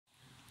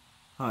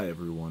Hi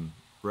everyone,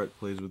 Brett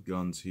Plays with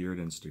Guns here at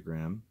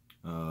Instagram.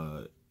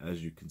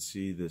 As you can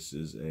see, this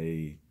is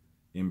a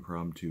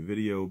impromptu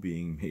video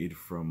being made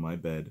from my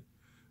bed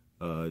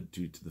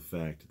due to the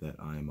fact that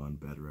I am on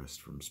bed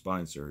rest from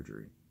spine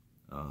surgery.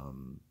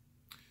 The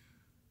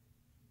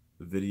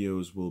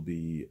videos will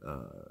be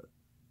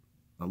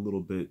a little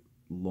bit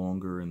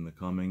longer in the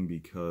coming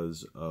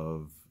because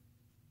of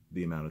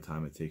the amount of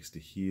time it takes to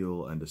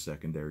heal and a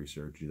secondary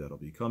surgery that'll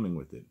be coming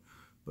with it.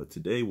 But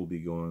today we'll be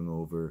going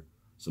over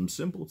some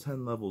simple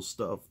 10-level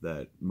stuff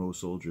that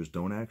most soldiers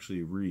don't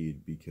actually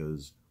read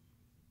because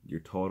you're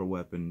taught a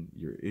weapon,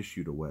 you're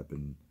issued a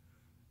weapon,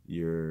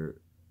 you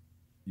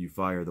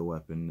fire the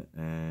weapon,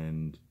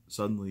 and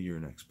suddenly you're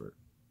an expert.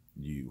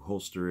 You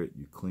holster it,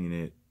 you clean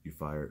it, you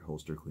fire it,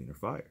 holster, cleaner,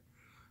 fire.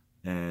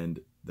 And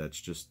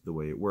that's just the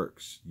way it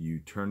works. You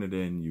turn it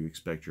in, you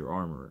expect your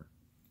armorer,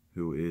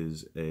 who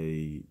is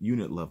a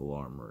unit level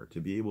armorer,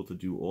 to be able to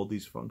do all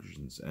these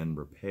functions and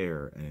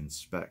repair and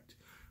inspect.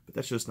 But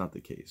that's just not the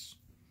case.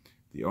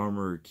 The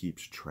armorer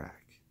keeps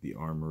track. The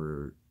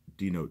armorer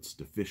denotes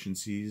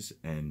deficiencies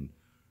and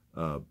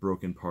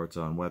broken parts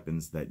on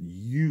weapons that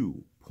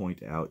you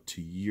point out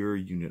to your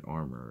unit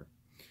armorer.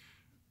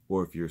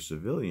 Or if you're a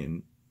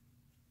civilian,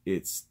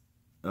 it's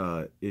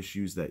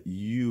issues that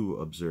you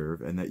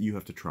observe and that you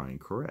have to try and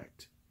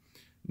correct.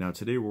 Now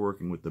today we're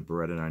working with the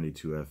Beretta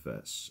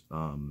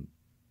 92FS.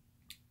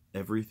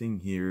 Everything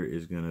here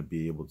is going to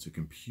be able to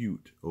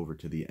compute over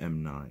to the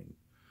M9.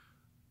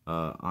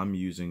 I'm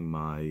using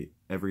my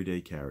everyday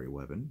carry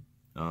weapon.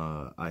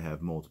 I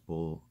have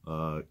multiple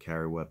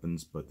carry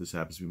weapons, but this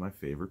happens to be my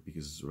favorite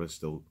because this is what I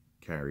still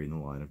carry in the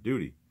line of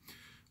duty.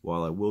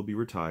 While I will be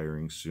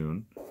retiring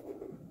soon,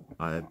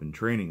 I have been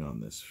training on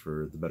this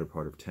for the better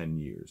part of 10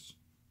 years.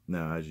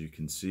 Now, as you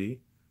can see,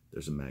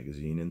 there's a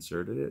magazine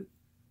inserted in it.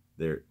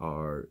 There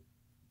are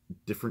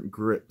different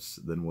grips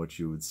than what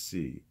you would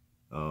see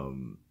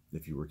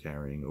if you were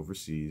carrying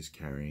overseas,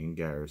 carrying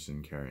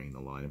garrison, carrying the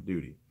line of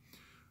duty,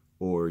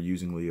 or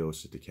using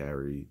Leosa to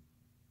carry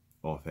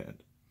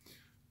offhand.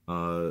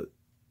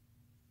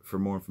 For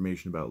more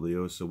information about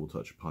Leosa, we'll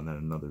touch upon that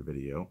in another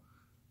video,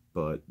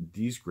 but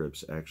these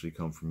grips actually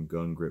come from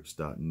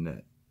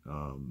gungrips.net.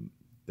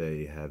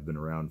 They have been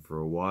around for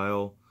a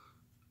while.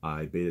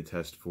 I beta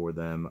test for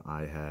them.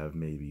 I have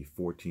maybe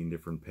 14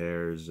 different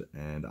pairs,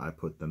 and I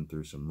put them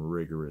through some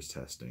rigorous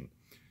testing,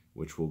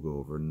 which we'll go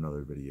over in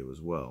another video as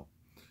well.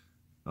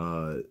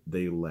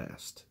 They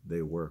last.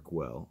 They work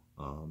well.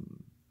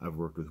 I've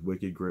worked with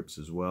Wicked grips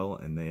as well,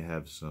 and they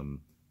have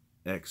some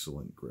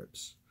excellent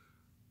grips.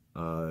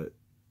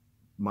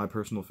 My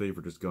personal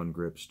favorite is Gun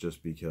Grips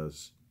just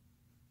because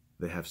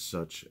they have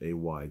such a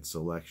wide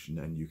selection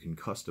and you can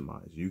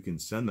customize. You can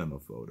send them a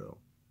photo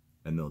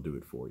and they'll do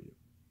it for you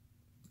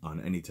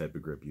on any type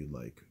of grip you'd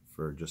like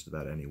for just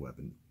about any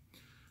weapon.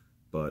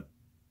 But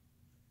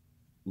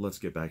let's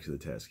get back to the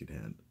task at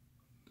hand.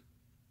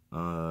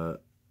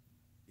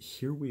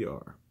 Here we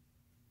are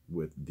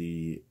with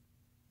the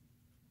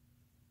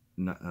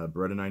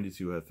Beretta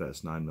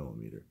 92FS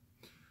 9mm.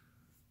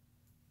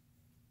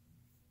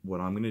 What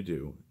I'm going to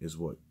do is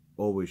what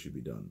always should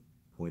be done.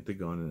 Point the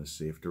gun in a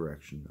safe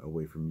direction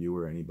away from you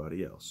or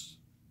anybody else.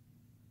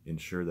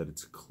 Ensure that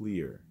it's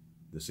clear.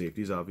 The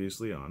safety is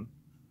obviously on.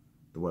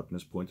 The weapon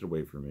is pointed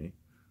away from me.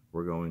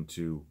 We're going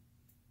to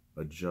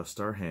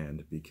adjust our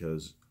hand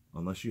because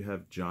unless you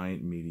have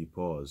giant meaty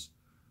paws,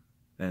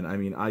 and I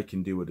mean I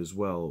can do it as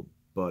well,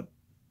 but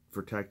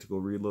for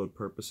tactical reload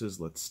purposes,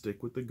 let's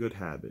stick with the good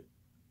habit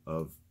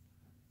of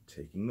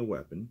taking the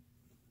weapon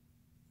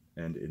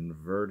and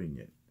inverting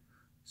it.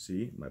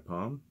 See, my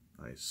palm?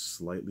 I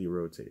slightly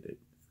rotate it,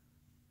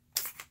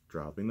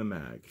 dropping the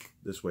mag.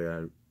 This way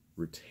I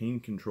retain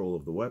control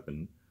of the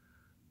weapon,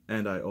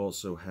 and I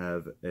also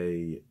have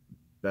a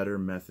better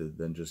method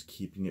than just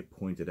keeping it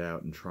pointed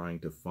out and trying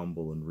to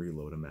fumble and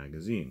reload a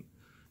magazine.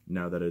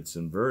 Now that it's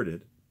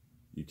inverted,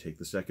 you take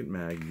the second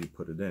mag and you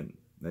put it in.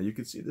 Now you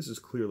can see this is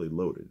clearly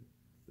loaded.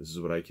 This is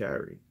what I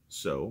carry.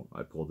 So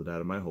I pulled it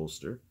out of my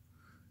holster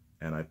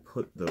and I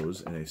put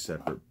those in a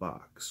separate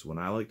box. When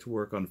I like to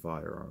work on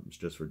firearms,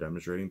 just for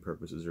demonstrating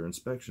purposes or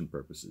inspection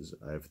purposes,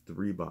 I have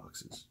 3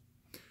 boxes.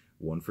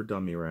 One for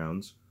dummy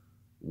rounds,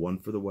 one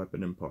for the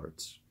weapon and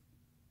parts,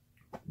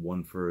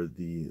 one for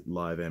the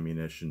live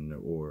ammunition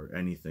or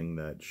anything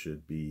that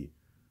should be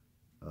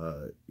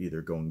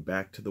either going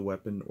back to the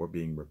weapon or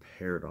being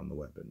repaired on the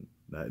weapon.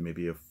 That may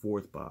be a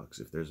 4th box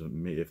if there's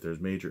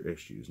major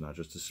issues, not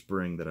just a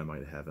spring that I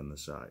might have on the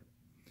side.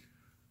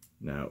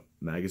 Now,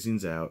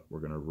 magazine's out,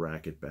 we're going to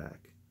rack it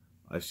back.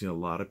 I've seen a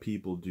lot of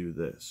people do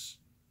this.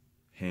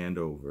 Hand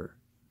over,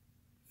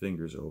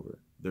 fingers over.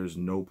 There's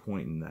no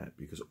point in that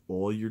because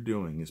all you're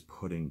doing is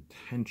putting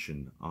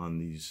tension on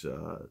these,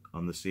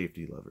 on the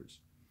safety levers.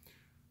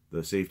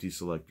 The safety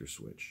selector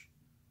switch.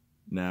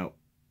 Now,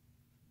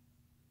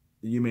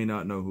 you may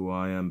not know who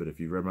I am, but if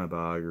you've read my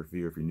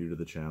biography or if you're new to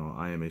the channel,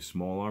 I am a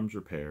small arms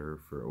repairer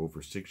for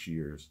over 6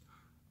 years.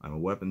 I'm a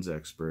weapons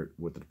expert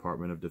with the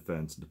Department of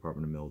Defense and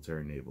Department of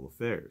Military and Naval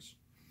Affairs.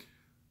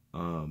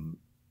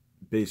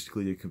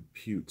 basically it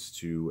computes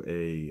to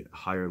a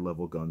higher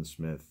level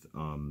gunsmith,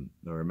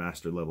 or a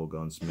master level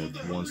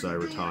gunsmith once I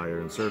retire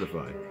and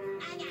certify.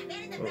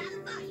 Oh,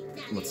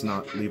 let's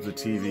not leave the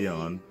TV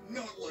on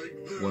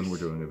when we're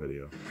doing a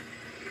video.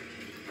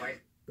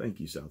 Thank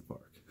you, South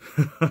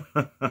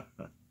Park.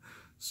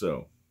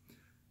 So,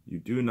 you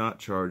do not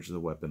charge the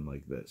weapon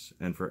like this.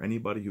 And for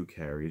anybody who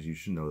carries, you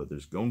should know that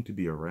there's going to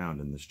be a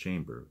round in this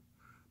chamber.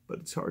 But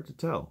it's hard to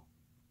tell.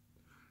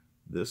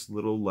 This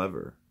little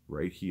lever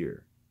right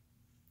here,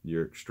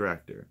 your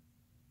extractor,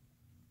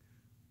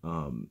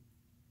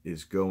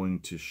 is going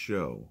to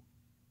show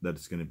that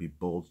it's going to be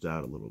bulged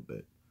out a little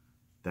bit.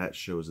 That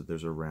shows that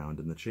there's a round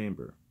in the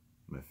chamber.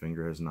 My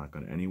finger has not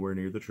gone anywhere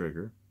near the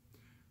trigger.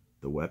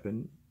 The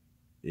weapon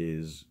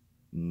is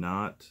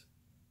not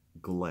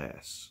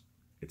glass.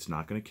 It's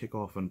not going to kick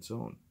off on its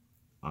own.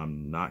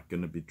 I'm not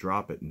going to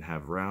drop it and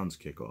have rounds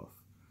kick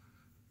off.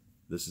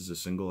 This is a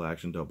single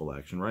action, double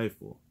action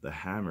rifle. The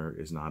hammer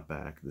is not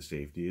back. The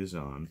safety is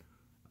on.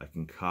 I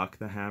can cock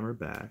the hammer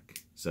back,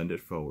 send it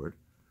forward.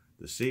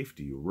 The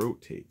safety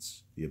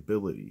rotates the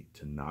ability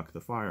to knock the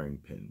firing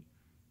pin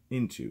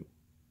into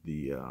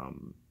the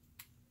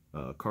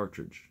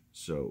cartridge.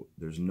 So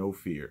there's no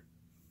fear.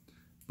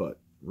 But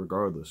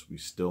regardless, we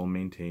still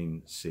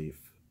maintain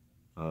safe.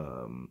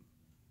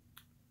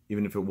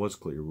 Even if it was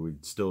clear,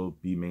 we'd still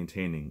be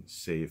maintaining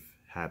safe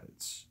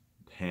habits.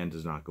 Hand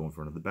does not go in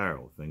front of the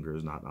barrel. Finger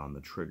is not on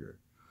the trigger.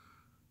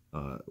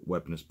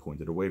 Weapon is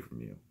pointed away from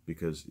you.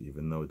 Because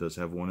even though it does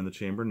have one in the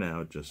chamber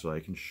now, just so I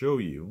can show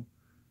you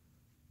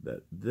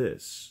that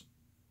this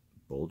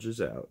bulges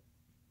out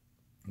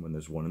when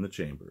there's one in the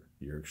chamber,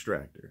 your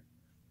extractor.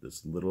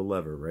 This little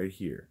lever right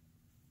here.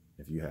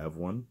 If you have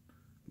one,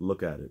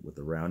 look at it with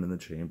the round in the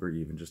chamber,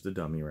 even just a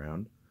dummy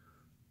round.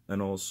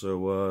 And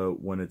also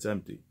when it's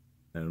empty.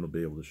 And it'll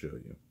be able to show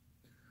you.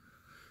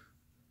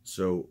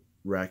 So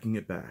racking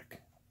it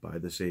back by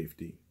the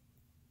safety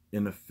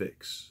in a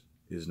fix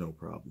is no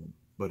problem.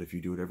 But if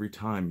you do it every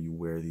time you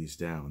wear these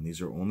down, these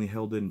are only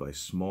held in by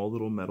small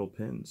little metal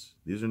pins.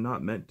 These are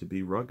not meant to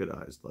be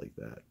ruggedized like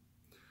that.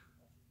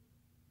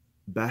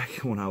 Back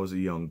when I was a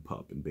young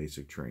pup in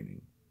basic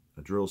training,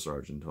 a drill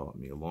sergeant taught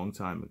me a long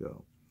time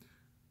ago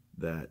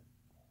that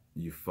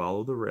you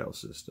follow the rail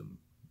system.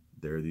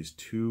 There are these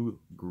two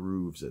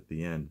grooves at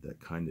the end that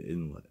kind of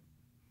inlet.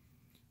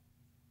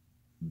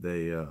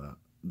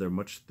 They're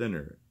much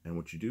thinner, and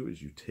what you do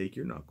is you take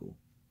your knuckle,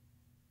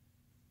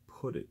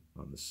 put it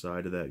on the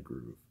side of that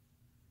groove,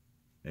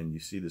 and you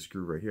see this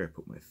groove right here. I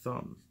put my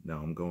thumb.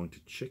 Now I'm going to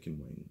chicken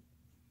wing.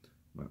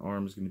 My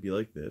arm is going to be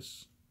like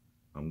this.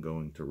 I'm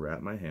going to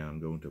wrap my hand. I'm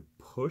going to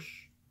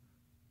push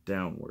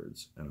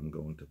downwards, and I'm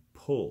going to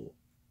pull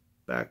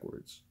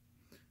backwards.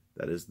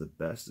 That is the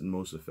best and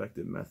most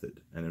effective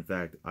method. And in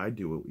fact, I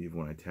do it even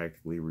when I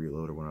tactically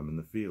reload or when I'm in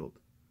the field.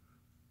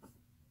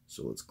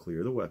 So let's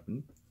clear the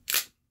weapon.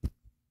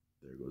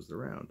 There goes the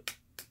round.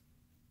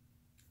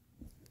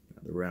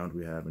 Now, the round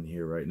we have in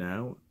here right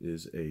now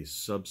is a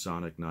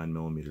subsonic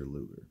 9mm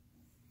Luger.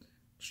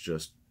 It's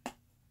just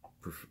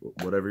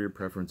whatever your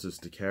preference is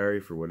to carry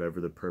for whatever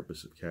the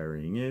purpose of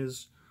carrying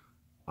is.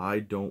 I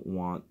don't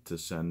want to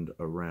send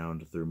a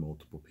round through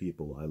multiple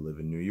people. I live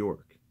in New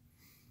York.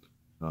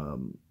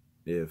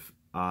 If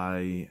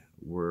I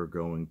were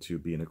going to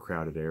be in a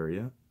crowded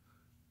area,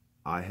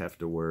 I have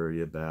to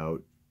worry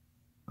about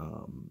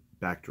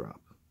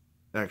backdrop.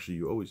 Actually,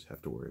 you always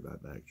have to worry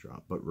about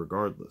backdrop, but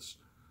regardless,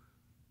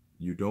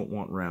 you don't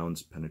want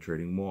rounds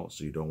penetrating walls,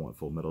 so you don't want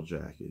full metal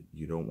jacket.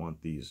 You don't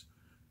want these,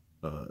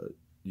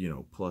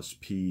 plus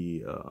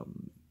P,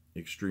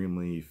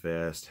 extremely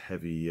fast,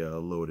 heavy,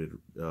 loaded,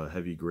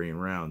 heavy grain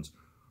rounds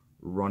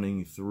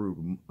running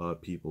through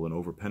people and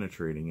over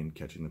penetrating and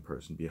catching the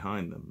person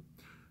behind them.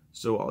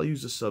 So I'll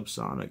use a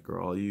subsonic,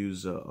 or I'll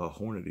use a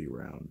Hornady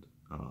round.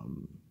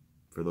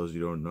 For those of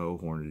you who don't know,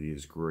 Hornady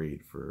is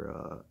great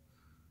for,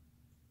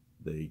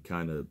 they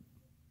kind of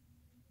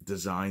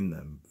design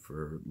them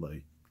for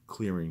like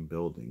clearing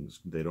buildings.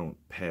 They don't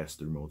pass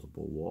through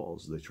multiple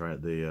walls.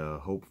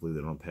 Hopefully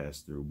they don't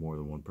pass through more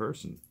than one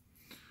person.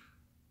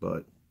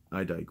 But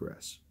I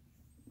digress.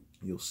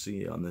 You'll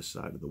see on this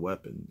side of the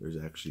weapon, there's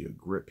actually a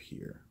grip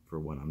here for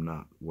when I'm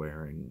not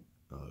wearing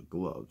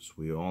gloves.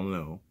 We all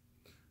know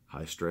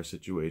high stress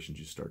situations,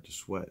 you start to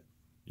sweat.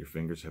 Your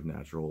fingers have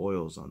natural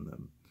oils on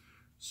them.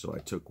 So I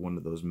took one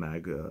of those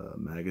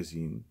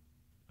magazine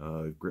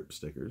grip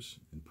stickers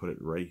and put it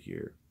right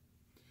here.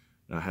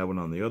 Now I had one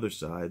on the other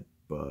side,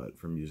 but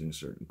from using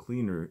certain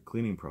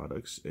cleaning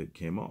products, it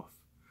came off.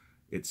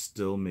 It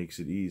still makes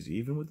it easy.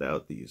 Even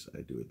without these,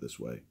 I do it this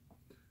way.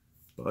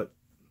 But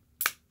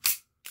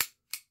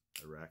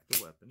I rack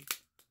the weapon.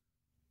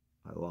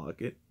 I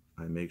lock it.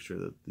 I make sure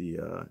that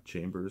the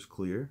chamber is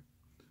clear.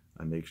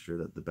 I make sure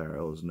that the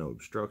barrel has no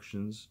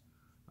obstructions.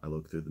 I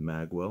look through the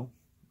mag well.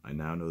 I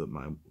now know that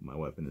my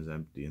weapon is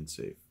empty and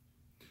safe.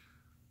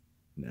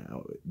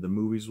 Now, the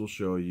movies will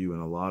show you,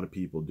 and a lot of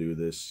people do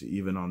this,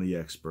 even on the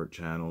expert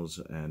channels,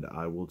 and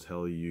I will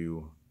tell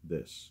you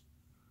this.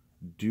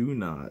 Do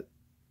not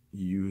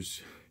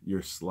use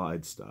your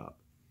slide stop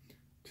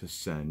to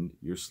send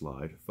your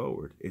slide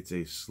forward. It's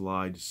a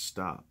slide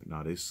stop,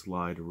 not a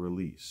slide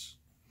release.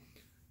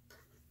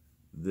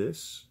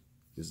 This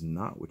is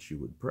not what you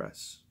would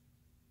press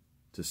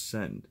to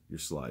send your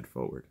slide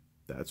forward.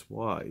 That's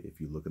why, if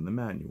you look in the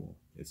manual,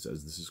 it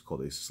says this is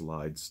called a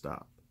slide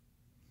stop.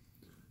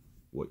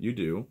 What you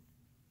do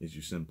is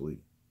you simply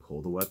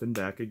pull the weapon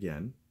back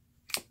again,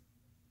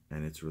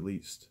 and it's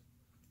released.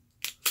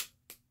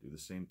 Do the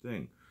same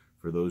thing.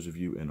 For those of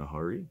you in a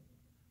hurry,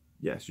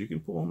 yes, you can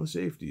pull on the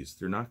safeties.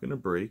 They're not going to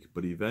break,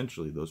 but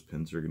eventually those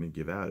pins are going to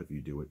give out if you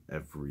do it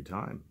every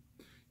time.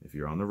 If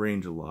you're on the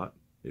range a lot,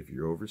 if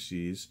you're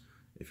overseas,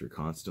 if you're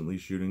constantly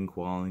shooting,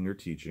 qualing, or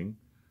teaching,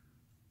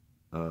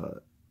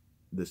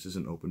 this is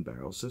an open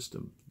barrel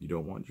system. You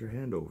don't want your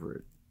hand over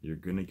it. You're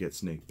going to get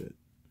snake bit.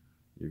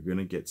 You're going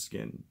to get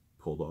skin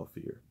pulled off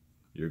here.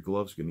 Your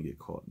glove's going to get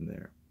caught in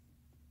there.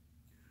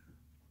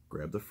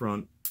 Grab the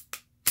front,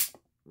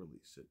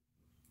 release it.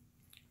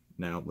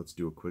 Now let's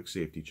do a quick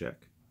safety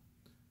check.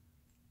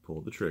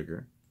 Pull the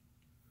trigger.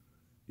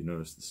 You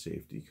notice the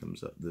safety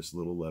comes up. This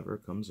little lever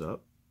comes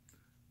up.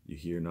 You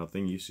hear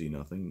nothing, you see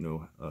nothing,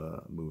 no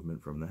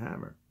movement from the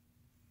hammer.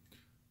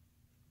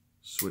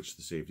 Switch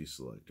the safety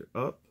selector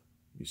up.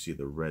 You see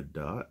the red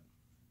dot.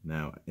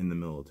 Now, in the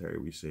military,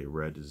 we say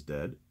red is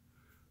dead.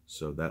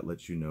 So that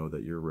lets you know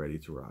that you're ready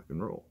to rock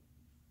and roll.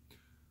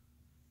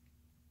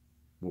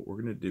 What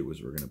we're going to do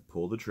is we're going to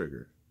pull the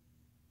trigger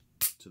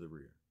to the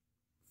rear.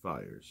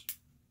 Fires.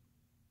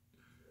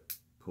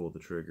 Pull the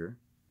trigger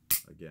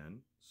again,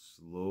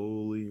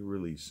 slowly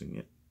releasing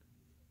it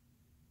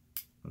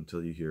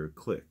until you hear a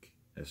click.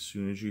 As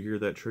soon as you hear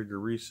that trigger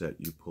reset,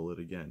 you pull it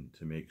again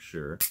to make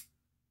sure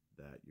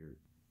that your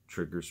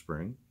trigger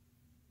spring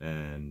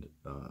and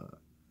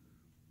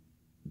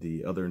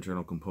the other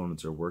internal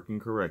components are working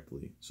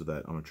correctly, so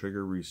that on a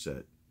trigger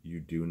reset,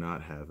 you do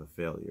not have a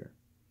failure.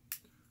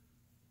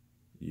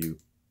 You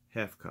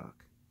half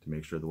cock to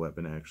make sure the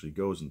weapon actually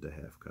goes into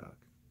half cock.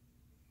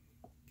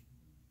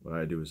 What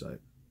I do is I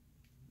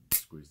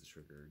squeeze the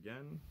trigger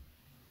again,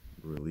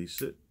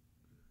 release it,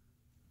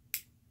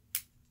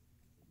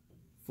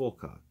 full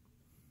cock,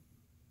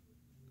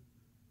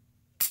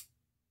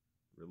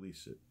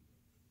 release it.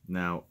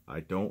 Now,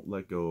 I don't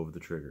let go of the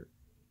trigger.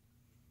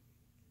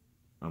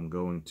 I'm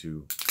going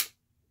to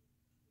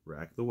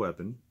rack the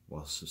weapon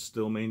while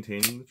still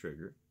maintaining the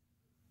trigger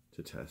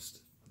to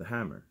test the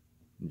hammer.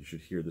 And you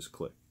should hear this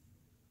click.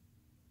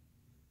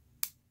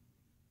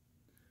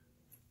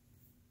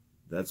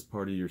 That's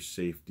part of your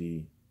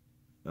safety,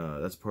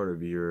 that's part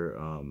of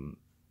your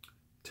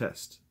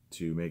test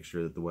to make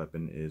sure that the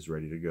weapon is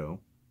ready to go.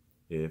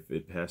 If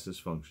it passes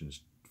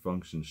functions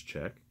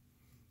check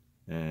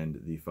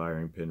and the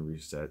firing pin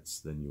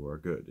resets, then you are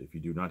good. If you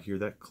do not hear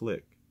that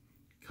click,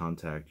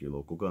 contact your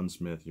local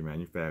gunsmith, your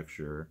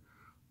manufacturer,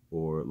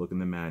 or look in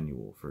the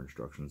manual for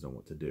instructions on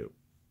what to do.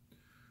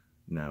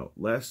 Now,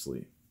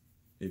 lastly,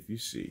 if you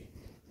see,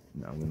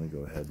 now I'm going to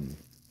go ahead and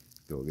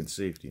go against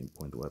safety and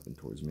point the weapon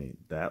towards me.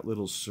 That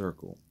little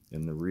circle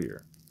in the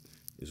rear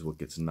is what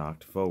gets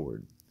knocked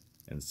forward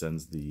and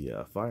sends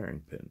the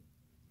firing pin.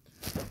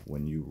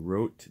 When you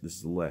rotate, this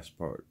is the last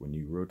part, when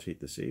you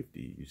rotate the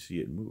safety, you see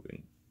it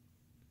moving.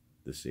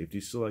 The safety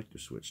selector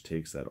switch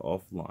takes that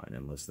offline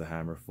and lets the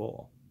hammer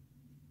fall.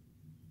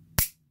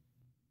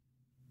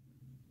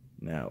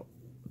 Now,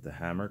 with the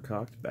hammer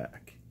cocked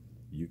back,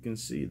 you can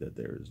see that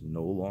there is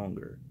no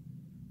longer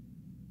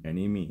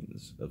any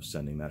means of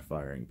sending that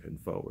firing pin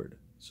forward.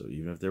 So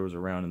even if there was a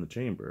round in the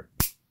chamber,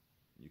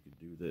 you could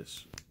do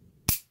this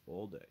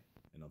all day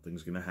and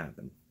nothing's going to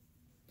happen.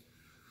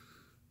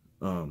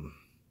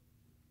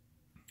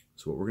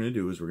 So what we're going to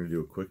do is we're going to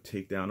do a quick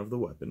takedown of the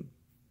weapon,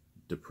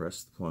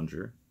 depress the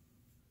plunger,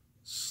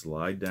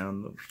 slide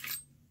down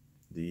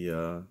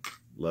the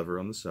lever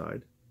on the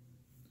side,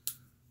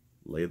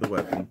 lay the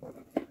weapon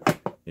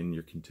in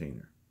your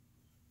container.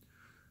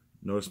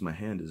 Notice my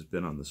hand has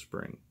been on the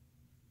spring.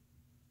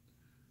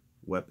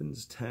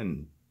 Weapons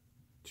tend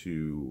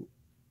to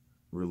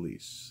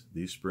release.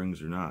 These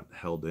springs are not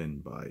held in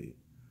by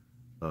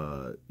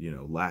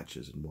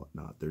latches and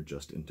whatnot. They're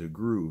just into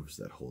grooves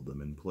that hold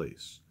them in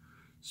place.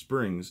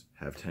 Springs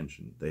have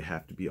tension. They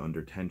have to be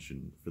under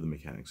tension for the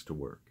mechanics to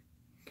work.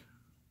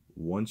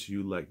 Once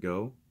you let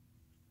go,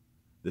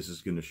 this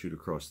is going to shoot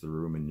across the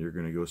room and you're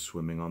going to go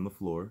swimming on the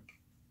floor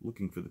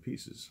looking for the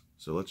pieces.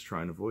 So let's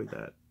try and avoid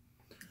that.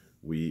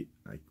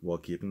 While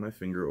keeping my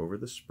finger over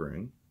the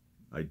spring,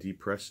 I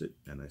depress it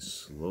and I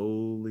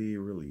slowly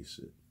release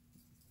it.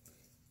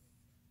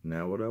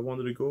 Now what I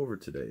wanted to go over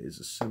today is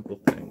a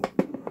simple thing.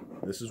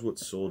 This is what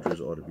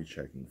soldiers ought to be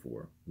checking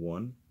for.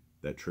 1,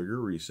 that trigger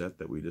reset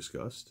that we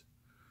discussed.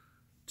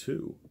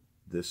 2,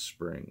 this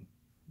spring.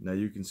 Now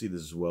you can see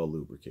this is well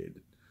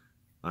lubricated.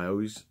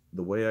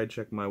 The way I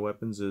check my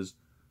weapons is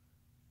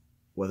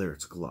whether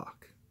it's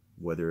Glock,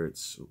 whether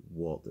it's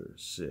Walther,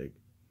 SIG,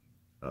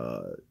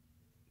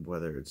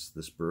 whether it's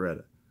this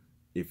Beretta.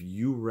 If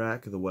you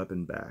rack the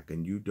weapon back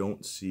and you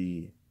don't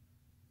see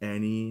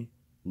any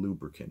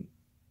lubricant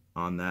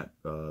on that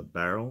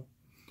barrel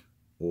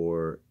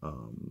or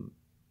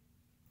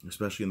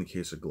especially in the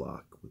case of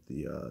Glock with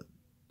the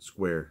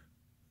square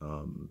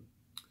um,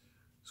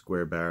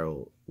 square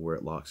barrel where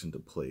it locks into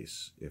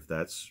place. If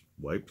that's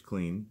wiped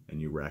clean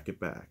and you rack it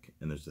back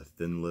and there's a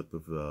thin lip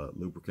of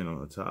lubricant on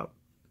the top,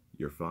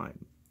 you're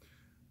fine.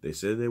 They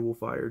say they will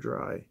fire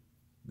dry.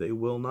 They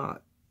will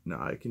not.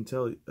 Now, I can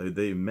tell you,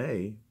 they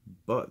may,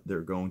 but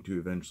they're going to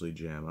eventually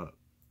jam up.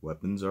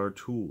 Weapons are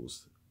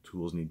tools.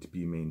 Tools need to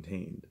be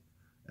maintained.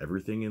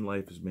 Everything in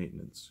life is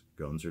maintenance.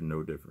 Guns are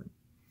no different.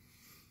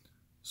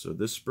 So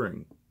this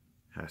spring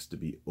has to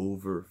be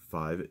over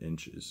 5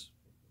 inches,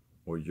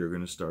 or you're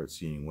going to start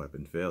seeing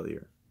weapon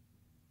failure.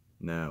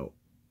 Now,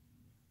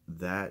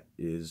 that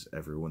is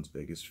everyone's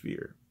biggest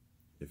fear.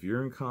 If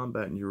you're in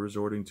combat and you're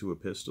resorting to a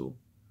pistol,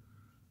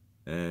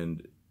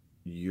 and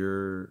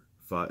you're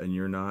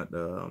not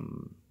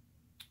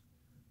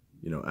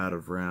out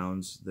of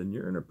rounds, then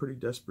you're in a pretty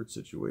desperate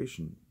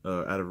situation.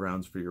 Out of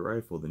rounds for your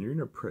rifle, then you're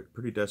in a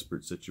pretty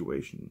desperate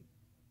situation.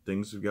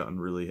 Things have gotten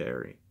really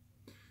hairy.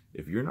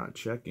 If you're not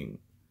checking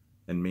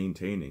and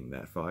maintaining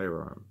that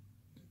firearm,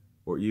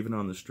 or even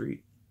on the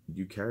street,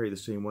 you carry the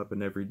same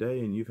weapon every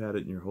day and you've had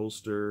it in your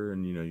holster,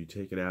 and you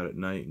take it out at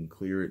night and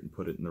clear it and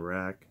put it in the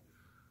rack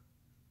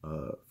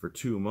for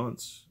 2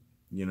 months,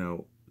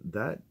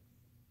 that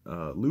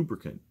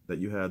lubricant that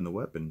you had in the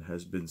weapon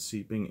has been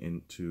seeping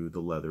into the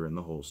leather in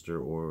the holster,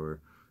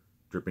 or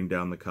dripping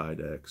down the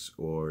kydex,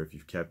 or if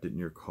you've kept it in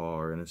your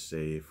car in a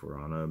safe or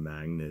on a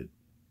magnet,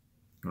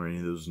 or any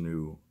of those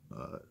new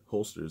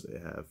holsters they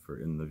have for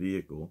in the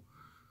vehicle,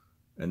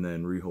 and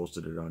then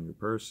reholstered it on your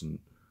person,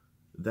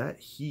 that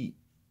heat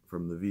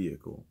from the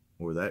vehicle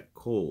or that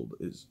cold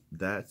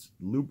that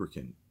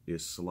lubricant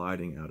is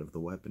sliding out of the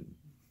weapon.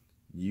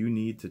 You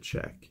need to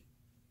check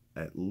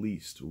at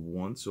least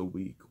once a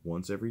week,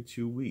 once every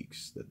 2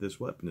 weeks, that this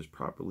weapon is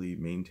properly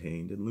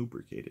maintained and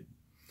lubricated.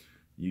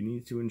 You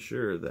need to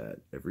ensure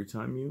that every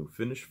time you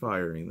finish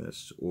firing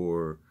this,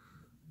 or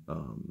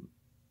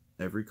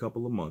every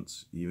couple of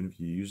months, even if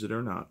you use it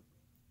or not,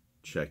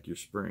 check your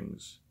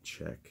springs,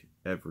 check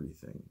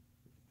everything.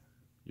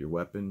 Your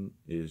weapon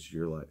is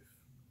your life.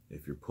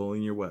 If you're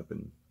pulling your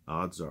weapon,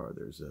 odds are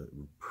there's a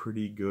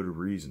pretty good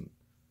reason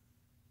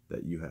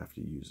that you have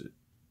to use it.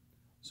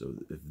 So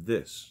if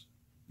this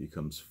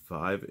becomes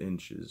 5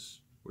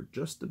 inches, or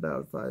just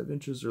about 5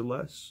 inches or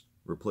less,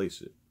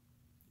 replace it.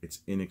 It's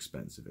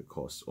inexpensive. It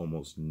costs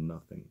almost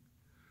nothing.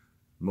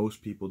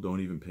 Most people don't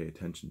even pay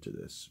attention to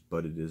this,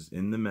 but it is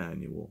in the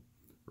manual,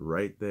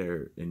 right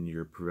there in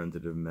your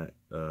preventative,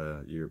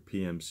 your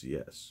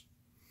PMCS.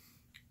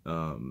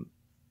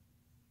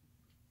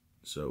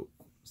 So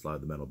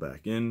slide the metal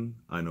back in.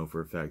 I know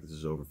for a fact this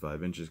is over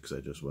 5 inches because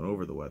I just went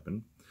over the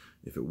weapon.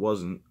 If it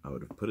wasn't, I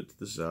would have put it to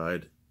the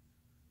side,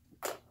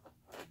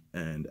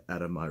 and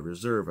out of my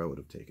reserve, I would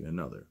have taken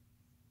another.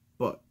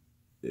 But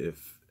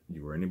if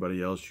you were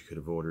anybody else, you could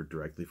have ordered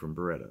directly from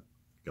Beretta,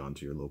 gone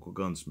to your local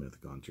gunsmith,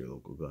 gone to your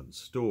local gun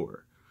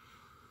store,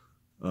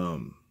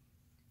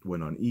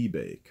 went on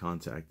eBay,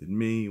 contacted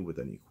me with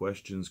any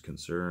questions,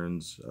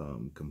 concerns,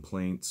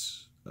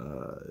 complaints,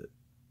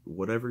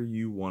 whatever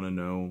you want to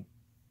know,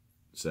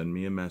 send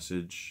me a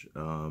message.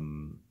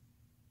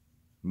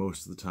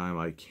 Most of the time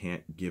I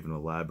can't give an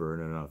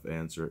elaborate enough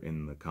answer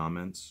in the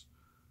comments,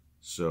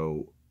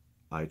 so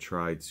I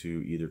try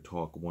to either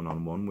talk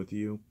one-on-one with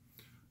you.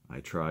 I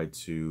try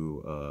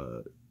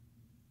to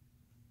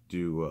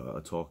do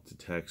a talk to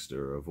text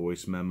or a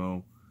voice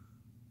memo,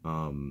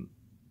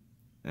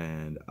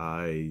 and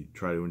I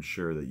try to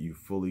ensure that you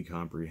fully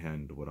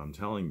comprehend what I'm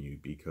telling you,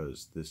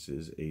 because this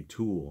is a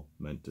tool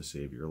meant to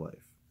save your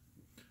life.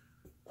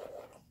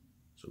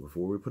 So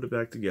before we put it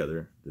back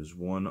together, there's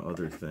one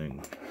other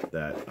thing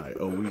that I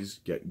always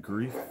get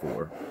grief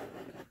for,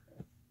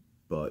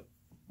 but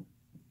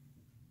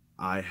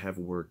I have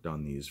worked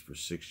on these for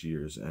 6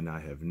 years and I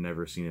have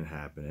never seen it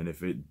happen. And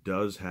if it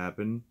does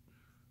happen,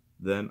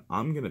 then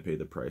I'm going to pay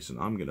the price and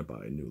I'm going to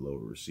buy a new lower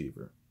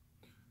receiver.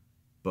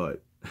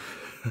 But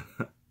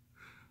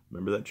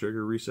remember that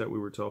trigger reset we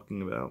were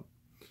talking about?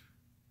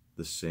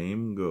 The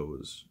same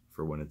goes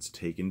for when it's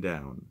taken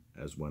down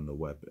as when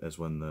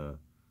the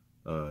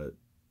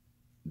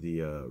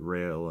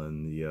rail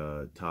and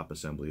the top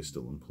assembly is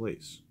still in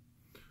place.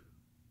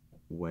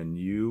 When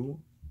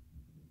you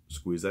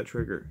squeeze that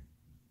trigger,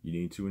 you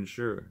need to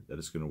ensure that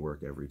it's going to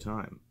work every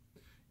time.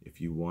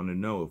 If you want to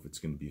know if it's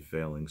going to be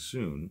failing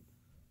soon,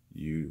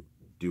 you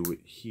do it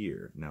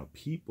here. Now,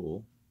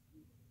 people,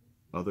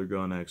 other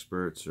gun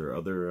experts or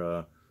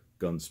other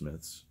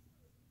gunsmiths,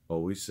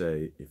 always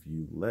say if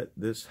you let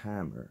this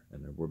hammer,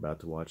 and we're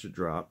about to watch it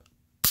drop,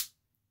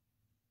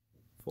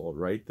 fall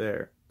right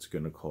there, it's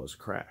going to cause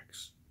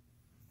cracks.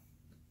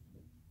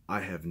 I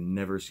have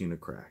never seen a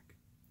crack,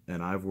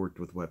 and I've worked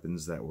with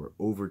weapons that were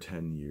over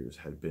 10 years,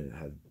 had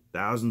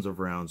thousands of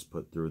rounds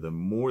put through them,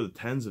 more than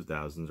tens of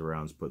thousands of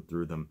rounds put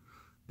through them.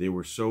 They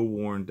were so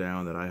worn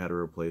down that I had to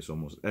replace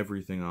almost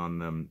everything on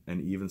them,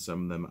 and even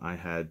some of them I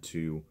had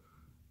to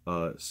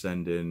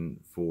send in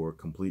for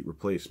complete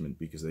replacement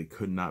because they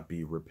could not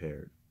be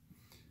repaired.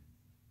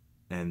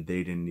 And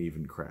they didn't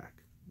even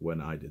crack when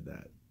I did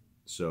that.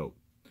 So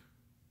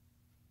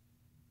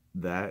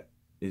that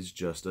is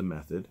just a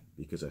method,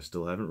 because I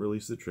still haven't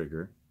released the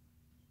trigger,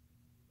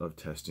 of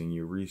testing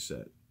your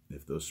reset.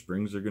 If those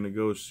springs are going to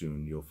go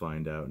soon, you'll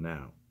find out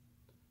now.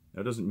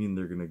 That doesn't mean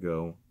they're going to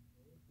go.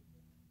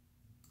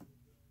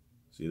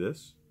 See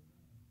this?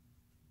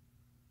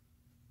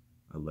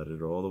 I let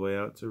it all the way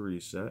out to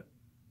reset.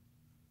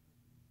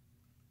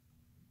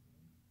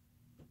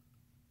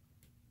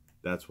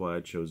 That's why I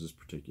chose this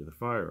particular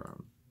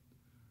firearm.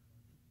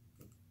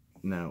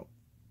 Now,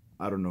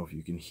 I don't know if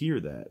you can hear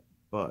that,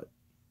 but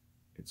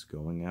it's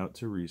going out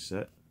to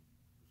reset,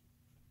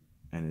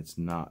 and it's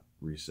not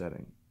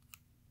resetting.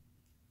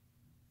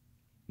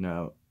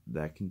 Now,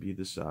 that can be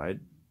the side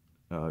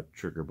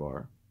trigger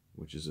bar,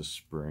 which is a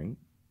spring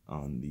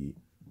on the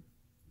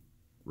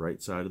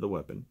right side of the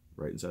weapon,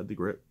 right inside the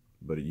grip,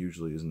 but it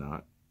usually is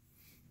not.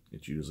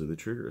 It's usually the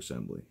trigger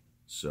assembly.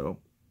 So,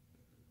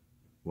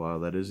 while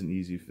that is an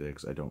easy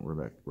fix, I don't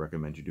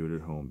recommend you do it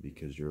at home,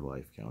 because your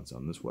life counts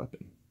on this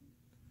weapon.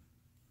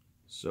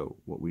 So,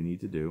 what we need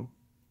to do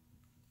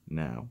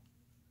now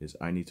is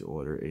I need to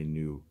order a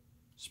new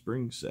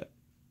spring set,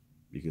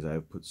 because I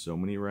have put so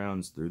many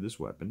rounds through this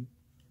weapon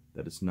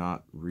that it's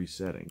not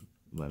resetting,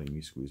 letting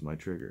me squeeze my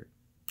trigger.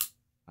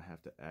 I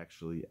have to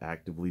actually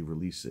actively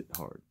release it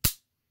hard.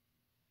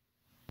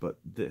 But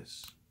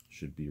this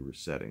should be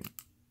resetting.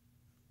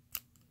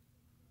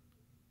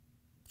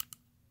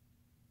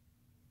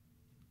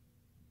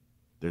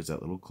 There's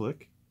that little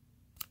click,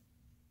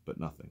 but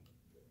nothing.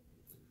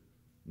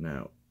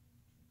 Now,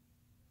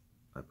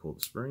 I pull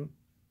the spring,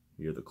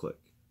 hear the click.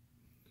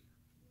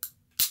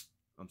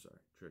 I'm sorry,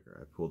 trigger.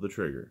 I pull the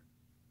trigger.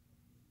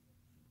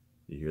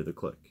 You hear the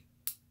click.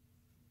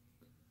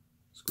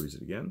 Squeeze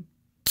it again.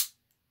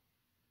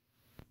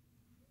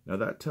 Now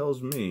that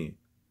tells me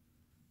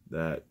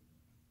that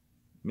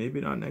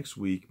maybe not next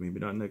week, maybe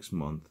not next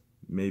month,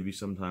 maybe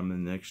sometime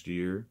in the next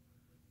year,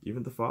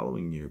 even the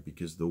following year,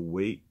 because the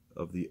weight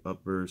of the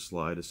upper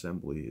slide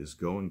assembly is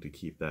going to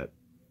keep that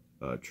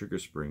trigger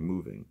spring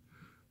moving.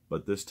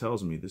 But this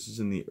tells me this is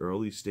in the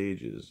early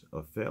stages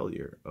of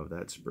failure of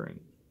that spring.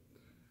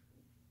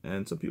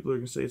 And some people are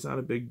going to say it's not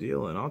a big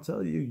deal, and I'll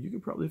tell you, you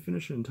could probably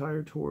finish an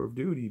entire tour of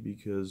duty,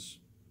 because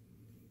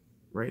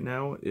right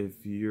now,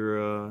 if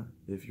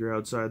you're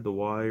outside the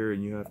wire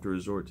and you have to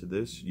resort to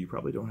this, you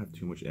probably don't have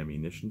too much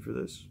ammunition for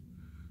this.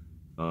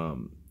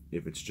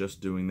 If it's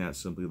just doing that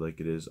simply like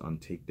it is on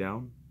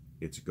takedown,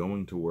 it's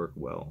going to work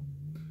well.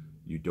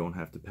 You don't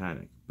have to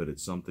panic, but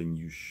it's something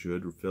you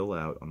should fill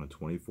out on a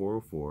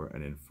 2404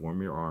 and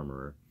inform your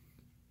armorer.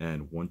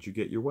 And once you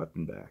get your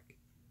weapon back,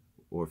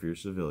 or if you're a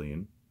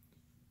civilian,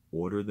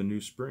 order the new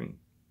spring.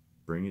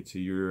 Bring it to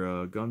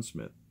your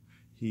gunsmith.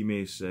 He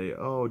may say,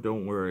 oh,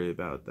 don't worry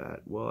about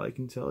that. Well, I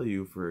can tell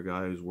you, for a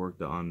guy who's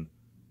worked on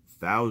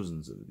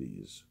thousands of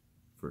these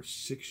for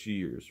 6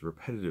 years,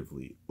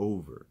 repetitively,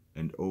 over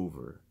and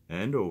over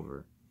and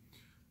over,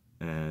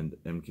 and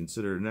am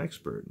considered an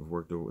expert. I've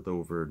worked with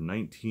over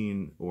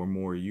 19 or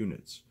more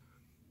units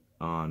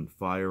on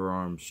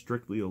firearms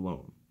strictly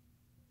alone.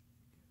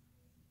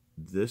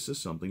 This is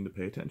something to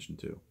pay attention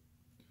to.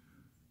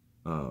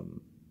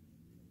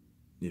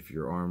 If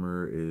your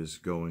armor is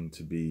going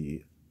to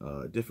be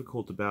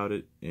difficult about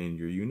it in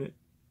your unit,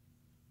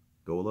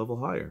 go a level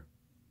higher.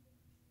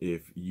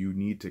 If you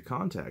need to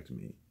contact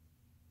me,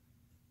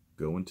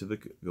 go into the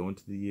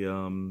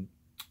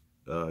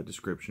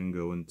description,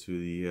 go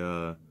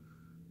into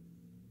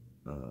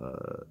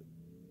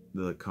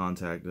the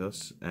contact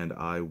us, and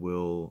I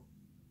will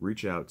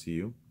reach out to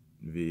you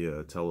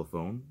via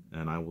telephone,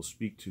 and I will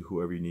speak to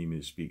whoever you need me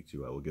to speak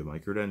to. I will give my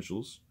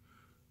credentials.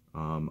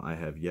 I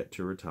have yet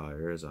to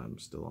retire, as I'm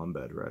still on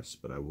bed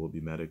rest, but I will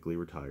be medically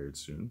retired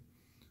soon.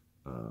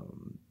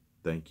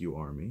 Thank you,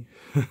 Army.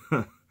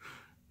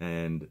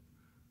 And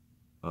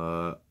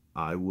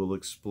I will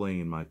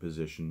explain my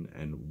position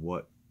and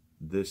what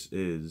this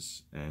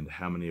is and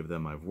how many of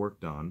them I've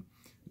worked on.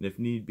 And if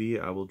need be,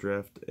 I will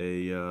draft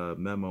a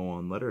memo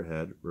on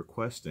letterhead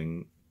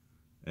requesting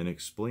and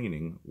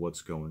explaining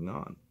what's going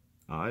on.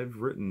 I've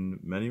written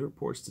many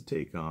reports to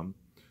TACOM,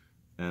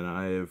 and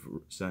I have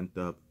sent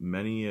up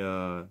many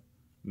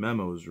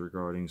memos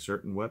regarding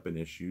certain weapon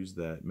issues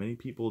that many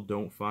people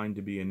don't find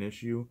to be an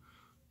issue,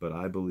 but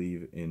I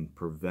believe in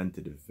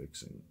preventative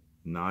fixing.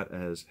 Not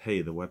as,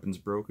 hey, the weapon's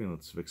broken,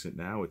 let's fix it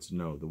now. It's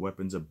no, the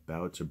weapon's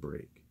about to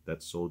break.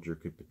 That soldier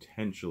could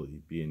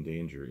potentially be in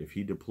danger. If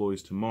he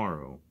deploys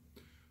tomorrow,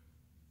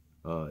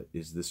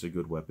 is this a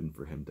good weapon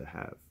for him to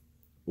have?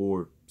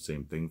 Or,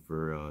 same thing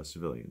for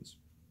civilians.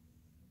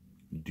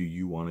 Do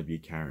you want to be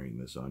carrying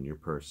this on your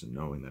person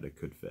knowing that it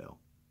could fail?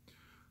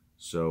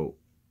 So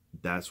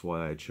that's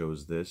why I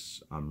chose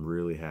this. I'm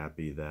really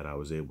happy that I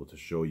was able to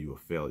show you a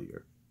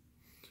failure.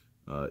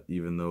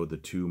 Even though the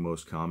two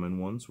most common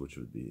ones, which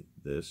would be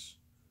this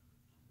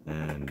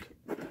and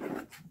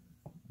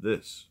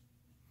this,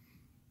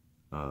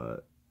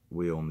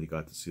 we only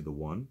got to see the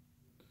one.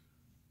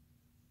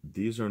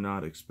 These are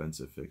not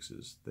expensive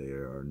fixes. They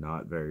are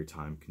not very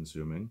time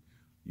consuming.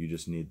 You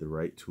just need the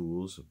right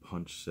tools, a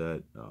punch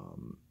set,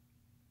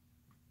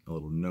 a a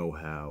little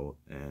know-how,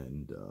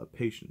 and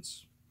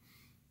patience.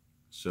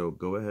 So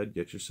go ahead,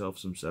 get yourself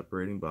some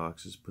separating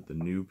boxes, put the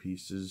new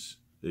pieces,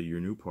 your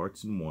new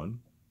parts in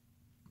one,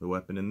 the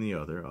weapon in the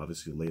other.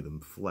 Obviously lay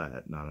them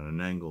flat, not on an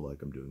angle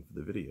like I'm doing for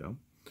the video.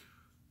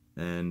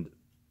 And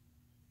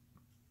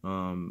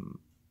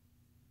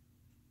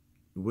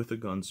with a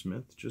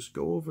gunsmith, just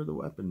go over the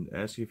weapon,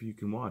 ask if you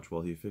can watch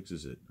while he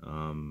fixes it.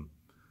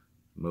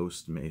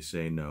 Most may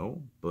say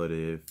no, but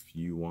if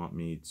you want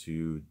me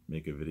to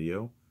make a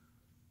video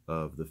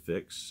of the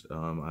fix,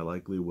 I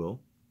likely will.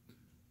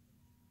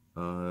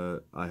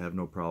 I have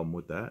no problem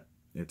with that.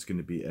 It's going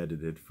to be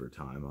edited for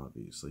time,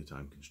 obviously,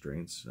 time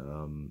constraints.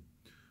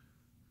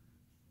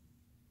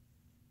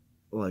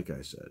 Like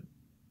I said,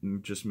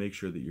 just make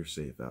sure that you're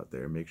safe out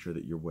there. Make sure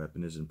that your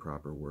weapon is in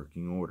proper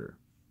working order.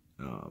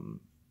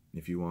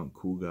 If you want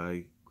cool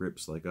guy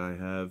grips like I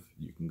have,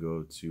 you can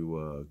go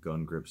to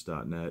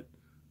gungrips.net,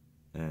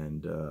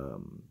 and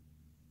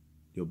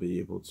you'll be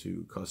able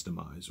to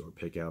customize or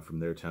pick out from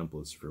their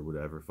templates for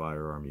whatever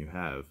firearm you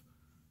have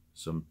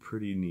some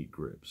pretty neat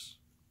grips.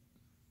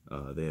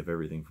 They have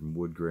everything from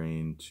wood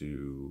grain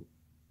to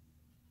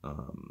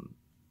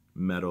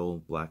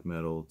metal, black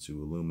metal,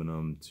 to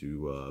aluminum,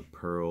 to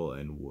pearl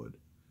and wood.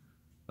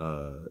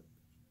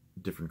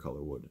 Different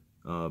color wood.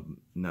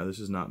 Now, this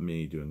is not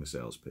me doing a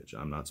sales pitch.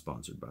 I'm not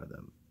sponsored by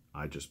them.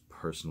 I just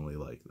personally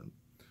like them.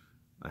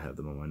 I have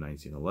them on my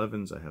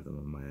 1911s. I have them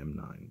on my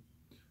M9.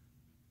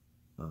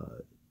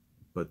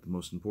 But the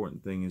most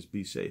important thing is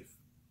be safe.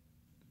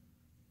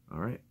 All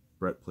right.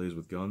 Brett Plays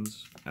with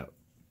Guns, out.